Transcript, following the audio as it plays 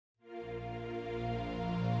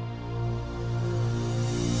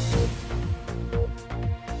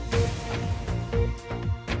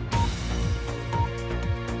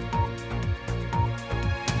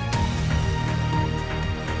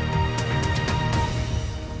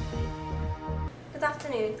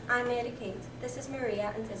afternoon, I'm Mary Kate. This is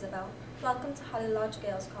Maria and Isabel. Welcome to Holly Lodge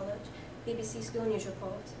Girls College, BBC School News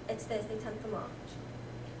Report. It's Thursday, 10th of March.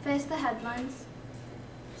 First, the headlines.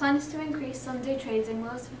 Plans to increase Sunday trading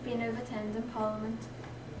laws have been overturned in Parliament.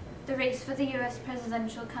 The race for the US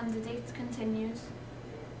presidential candidate continues.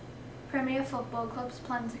 Premier football clubs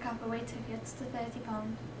plan to cap away tickets to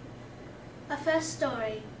 £30. Our first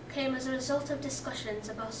story came as a result of discussions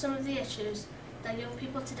about some of the issues that young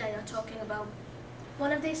people today are talking about.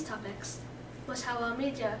 One of these topics was how our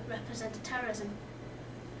media represented terrorism.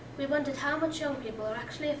 We wondered how much young people are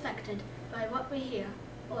actually affected by what we hear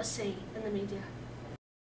or see in the media.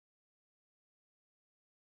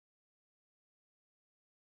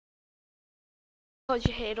 Because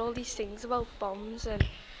you hear all these things about bombs and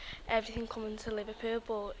everything coming to Liverpool,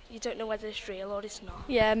 but you don't know whether it's real or it's not.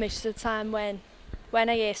 Yeah, most of the time when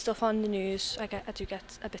I hear stuff on the news, I do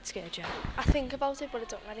get a bit scared, yeah. I think about it, but it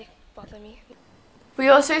don't really bother me. We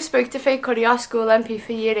also spoke to Faye Curry, our school MP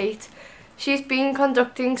for Year 8. She's been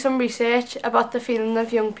conducting some research about the feeling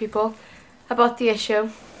of young people about the issue.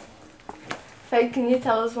 Faye, can you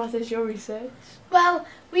tell us what is your research? Well,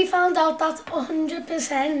 we found out that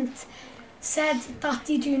 100% said that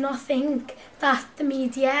they do not think that the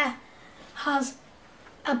media has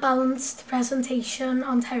a balanced presentation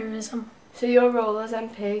on terrorism. So your role as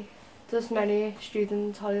MP, does many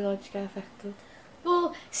students at Holly Lodge get affected?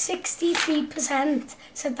 Well, 63%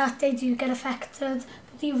 said that they do get affected,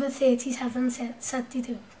 but the other 37% said they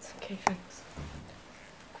don't. Okay, thanks.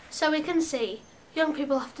 So we can see, young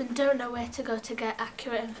people often don't know where to go to get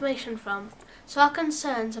accurate information from, so our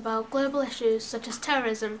concerns about global issues such as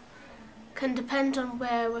terrorism can depend on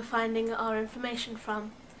where we're finding our information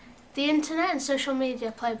from. The internet and social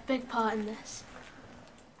media play a big part in this.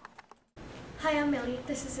 Hi, I'm Millie.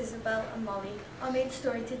 This is Isabel and Molly. Our main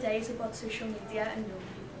story today is about social media and young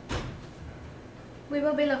people. We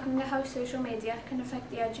will be looking at how social media can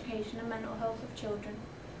affect the education and mental health of children.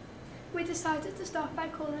 We decided to start by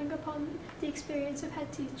calling upon the experience of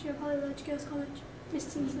head teacher of Holly Lodge Girls College,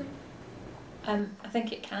 Miss Tinsley. I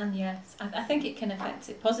think it can, yes. I think it can affect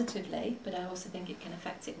it positively, but I also think it can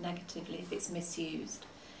affect it negatively if it's misused.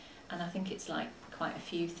 And I think it's like quite a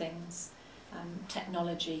few things.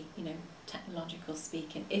 Technology, technological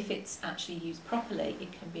speaking, if it's actually used properly,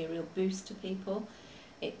 it can be a real boost to people.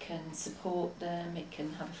 It can support them, it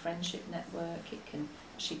can have a friendship network, it can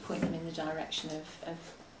actually point them in the direction of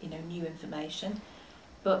new information.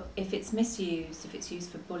 But if it's misused, if it's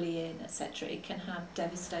used for bullying, etc., it can have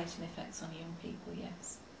devastating effects on young people,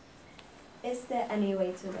 yes. Is there any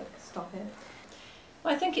way to stop it?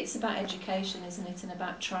 Well, I think it's about education, isn't it, and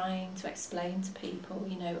about trying to explain to people,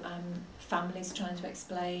 families trying to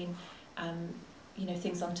explain,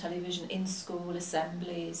 things on television, in school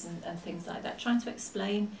assemblies and things like that, trying to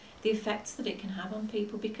explain the effects that it can have on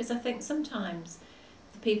people, because I think sometimes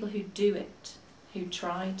the people who do it, who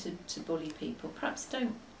try to bully people, perhaps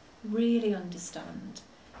don't really understand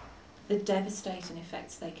the devastating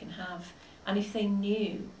effects they can have, and if they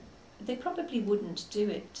knew, they probably wouldn't do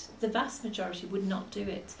it. The vast majority would not do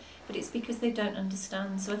it, but it's because they don't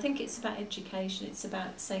understand. So I think it's about education, it's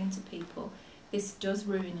about saying to people, this does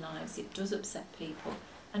ruin lives, it does upset people,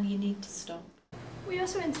 and you need to stop. We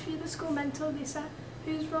also interviewed the school mentor, Lisa,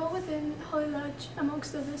 whose role within Holly Lodge,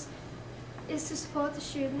 amongst others, is to support the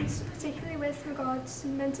students, particularly with regards to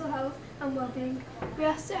mental health and well-being. We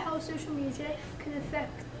asked her how social media can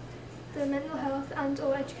affect the mental health and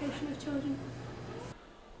or education of children.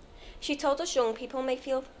 She told us young people may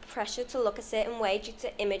feel pressured to look a certain way due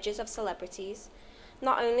to images of celebrities.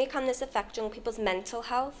 Not only can this affect young people's mental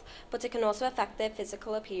health, but it can also affect their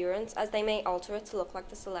physical appearance, as they may alter it to look like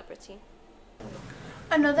the celebrity.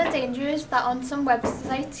 Another danger is that on some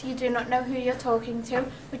websites you do not know who you're talking to,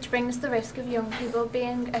 which brings the risk of young people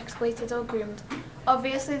being exploited or groomed.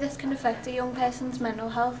 Obviously, this can affect a young person's mental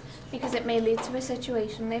health because it may lead to a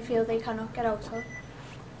situation they feel they cannot get out of.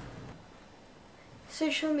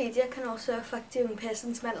 Social media can also affect a young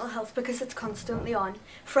person's mental health because it's constantly on.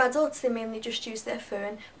 For adults, they mainly just use their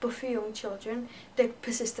phone, but for young children, they're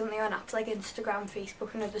persistently on apps like Instagram,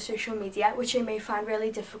 Facebook and other social media, which they may find really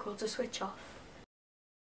difficult to switch off.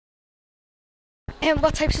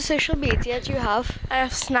 What types of social media do you have? I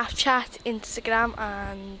have Snapchat, Instagram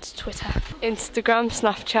and Twitter. Instagram,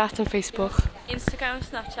 Snapchat and Facebook. Instagram,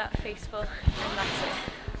 Snapchat, Facebook, and that's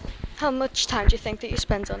it. How much time do you think that you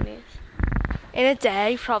spend on these? In a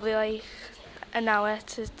day, probably like an hour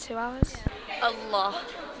to 2 hours. A lot.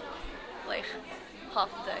 Like half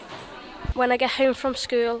a day. When I get home from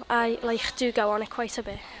school, I do go on it quite a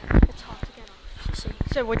bit. It's hard to get off, you see.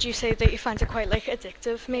 So would you say that you find it quite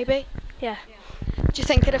addictive maybe? Yeah. Do you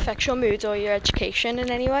think it affects your mood or your education in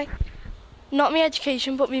any way? Not my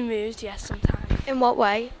education, but my mood, yes, sometimes. In what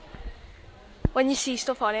way? When you see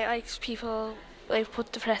stuff on it, like people like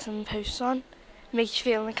put depressing posts on, it makes you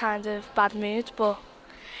feel in a kind of bad mood, but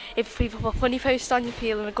if people put funny posts on, you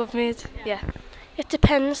feel in a good mood, yeah. It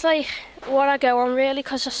depends, like, what I go on, really,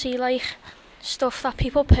 because I see, like, stuff that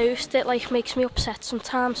people post, it, like, makes me upset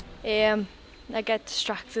sometimes. I get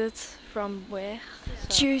distracted from work.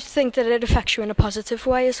 So. Do you think that it affects you in a positive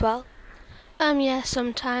way as well? Yeah,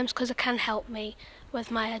 sometimes, because it can help me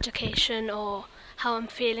with my education or how I'm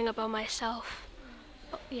feeling about myself.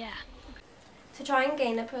 But, yeah. To try and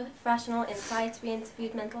gain a professional insight, we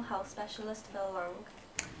interviewed mental health specialist Phil Long.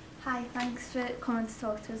 Hi, thanks for coming to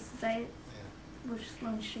talk to us today. We'll just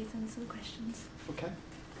launch straight into the questions. Okay.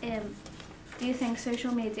 Do you think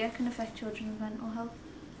social media can affect children's mental health?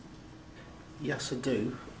 Yes, I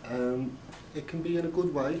do. It can be in a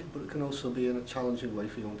good way, but it can also be in a challenging way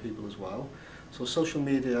for young people as well. So social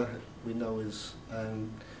media, we know, is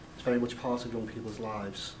it's very much part of young people's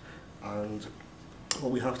lives, and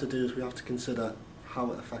what we have to do is we have to consider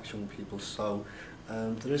how it affects young people. So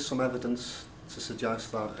there is some evidence to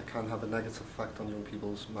suggest that it can have a negative effect on young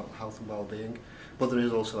people's mental health and well-being, but there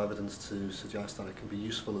is also evidence to suggest that it can be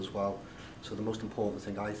useful as well. So the most important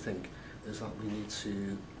thing, I think, is that we need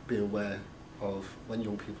to be aware of when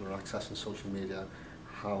young people are accessing social media,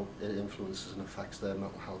 how it influences and affects their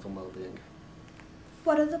mental health and well-being.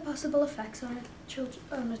 What are the possible effects on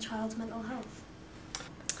a child's mental health?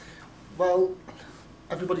 Well,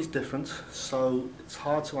 everybody's different, so it's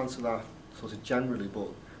hard to answer that sort of generally, but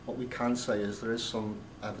what we can say is there is some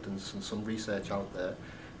evidence and some research out there.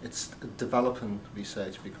 It's developing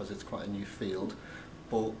research because it's quite a new field,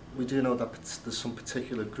 but we do know that there's some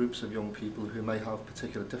particular groups of young people who may have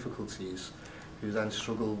particular difficulties, who then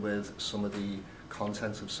struggle with some of the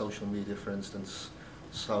content of social media, for instance.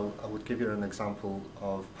 So I would give you an example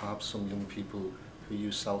of perhaps some young people who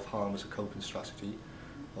use self-harm as a coping strategy,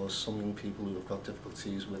 or some young people who have got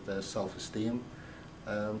difficulties with their self-esteem,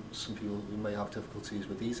 some people who may have difficulties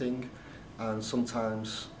with eating, and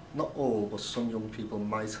sometimes, not all, but some young people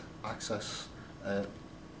might access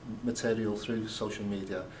material through social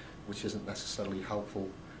media which isn't necessarily helpful,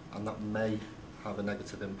 and that may have a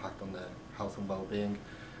negative impact on their health and well-being.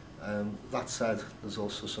 That said, there's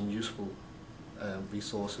also some useful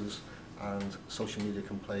resources, and social media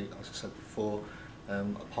can play, as I said before, a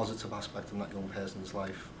positive aspect in that young person's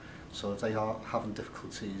life. So if they are having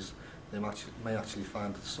difficulties, they may actually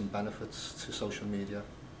find some benefits to social media.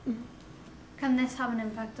 Mm-hmm. Can this have an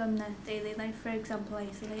impact on their daily life, for example,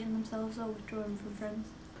 isolating themselves or withdrawing from friends?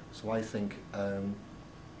 So I think,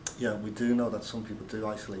 yeah, we do know that some people do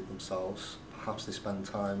isolate themselves. Perhaps they spend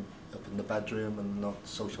time up in the bedroom and not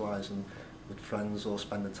socialising with friends or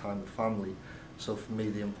spending time with family. So for me,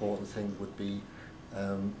 the important thing would be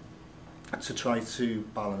to try to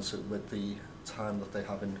balance it with the time that they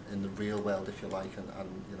have in the real world, if you like, and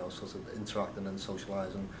you know, sort of interacting and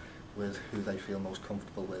socialising with who they feel most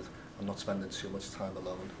comfortable with, and not spending too much time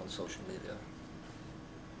alone on social media.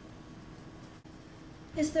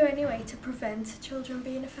 Is there any way to prevent children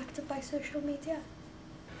being affected by social media?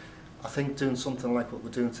 I think doing something like what we're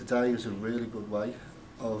doing today is a really good way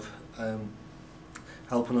of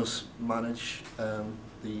helping us manage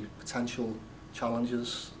the potential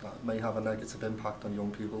challenges that may have a negative impact on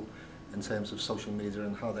young people in terms of social media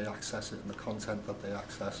and how they access it and the content that they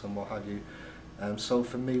access and what have you. So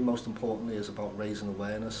for me, most importantly, is about raising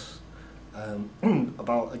awareness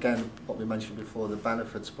about, again, what we mentioned before, the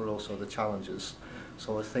benefits but also the challenges.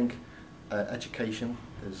 So I think education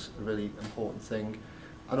is a really important thing,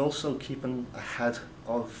 and also keeping ahead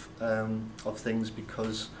of things,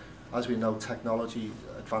 because as we know, technology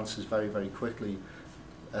advances very, very quickly.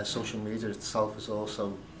 Social media itself is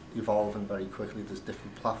also evolving very quickly. There's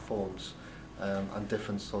different platforms and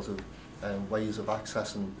different sort of ways of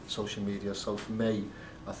accessing social media. So for me,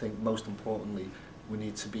 I think most importantly, we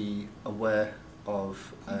need to be aware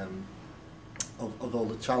of all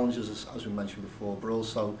the challenges, as we mentioned before, but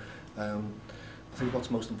also I think what's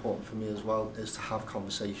most important for me as well is to have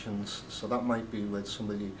conversations. So that might be with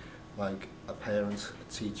somebody like a parent,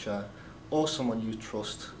 a teacher, or someone you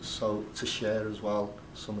trust, so to share as well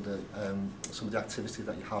some of the activity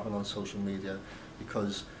that you're having on social media,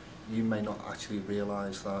 because you may not actually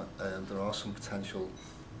realise that there are some potential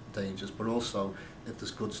dangers, but also if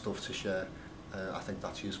there's good stuff to share, I think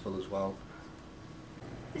that's useful as well.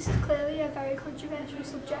 This is clearly a very controversial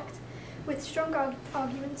subject, with strong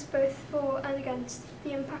arguments both for and against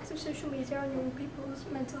the impact of social media on young people's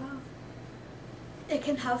mental health. It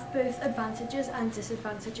can have both advantages and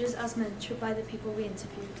disadvantages, as mentioned by the people we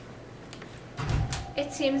interviewed.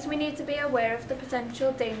 It seems we need to be aware of the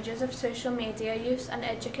potential dangers of social media use and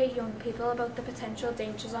educate young people about the potential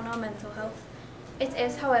dangers on our mental health. It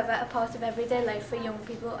is, however, a part of everyday life for young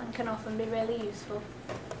people and can often be really useful.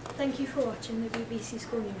 Thank you for watching the BBC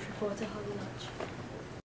School News Reporter Holly Lodge.